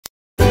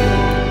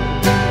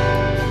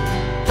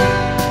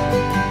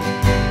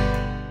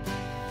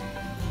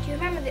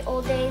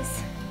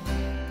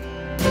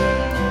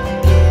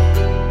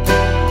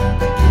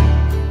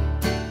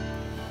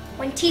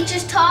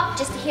teachers talk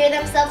just to hear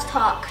themselves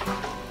talk.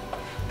 Alright,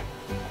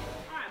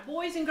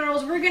 boys and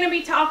girls, we're going to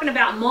be talking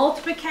about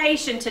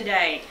multiplication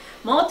today.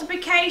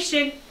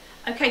 Multiplication,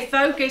 okay,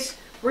 focus.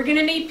 We're going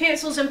to need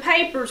pencils and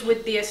papers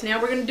with this.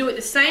 Now we're going to do it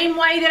the same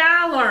way that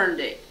I learned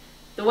it.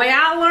 The way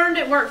I learned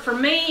it worked for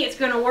me, it's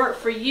going to work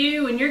for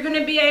you, and you're going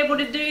to be able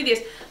to do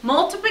this.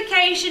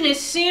 Multiplication is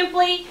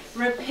simply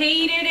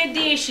repeated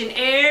addition.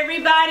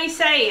 Everybody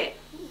say it.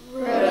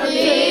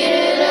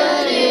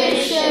 Repeated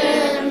addition.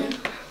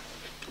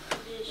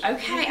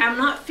 Okay, I'm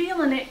not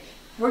feeling it.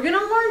 We're going to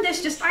learn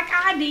this just like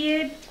I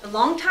did a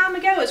long time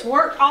ago. It's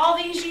worked all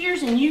these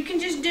years, and you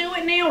can just do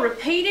it now.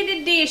 Repeated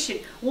addition.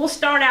 We'll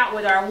start out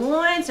with our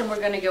ones, and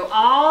we're going to go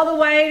all the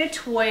way to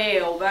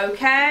 12,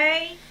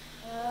 okay?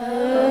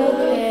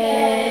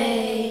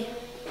 Okay.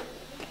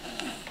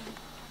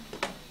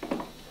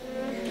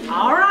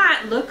 All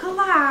right, look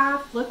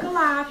alive, look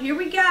alive. Here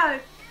we go.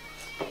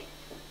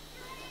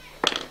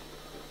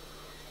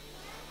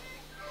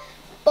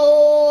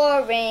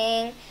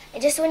 Boring.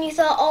 And just when you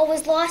thought all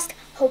was lost,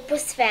 hope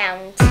was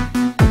found.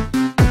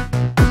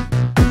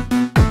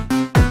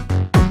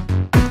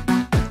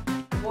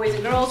 Boys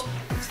and girls,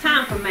 it's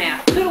time for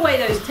math. Put away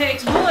those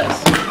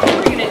textbooks.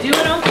 We're going to do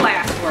it on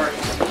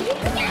Classworks.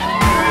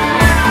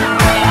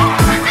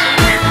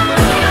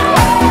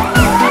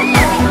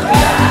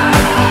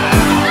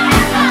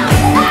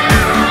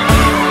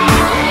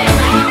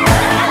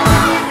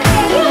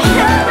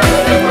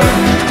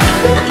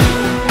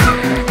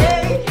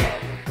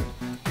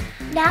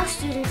 Now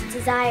students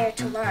desire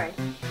to learn,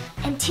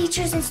 and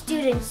teachers and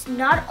students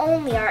not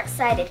only are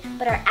excited,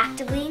 but are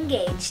actively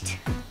engaged.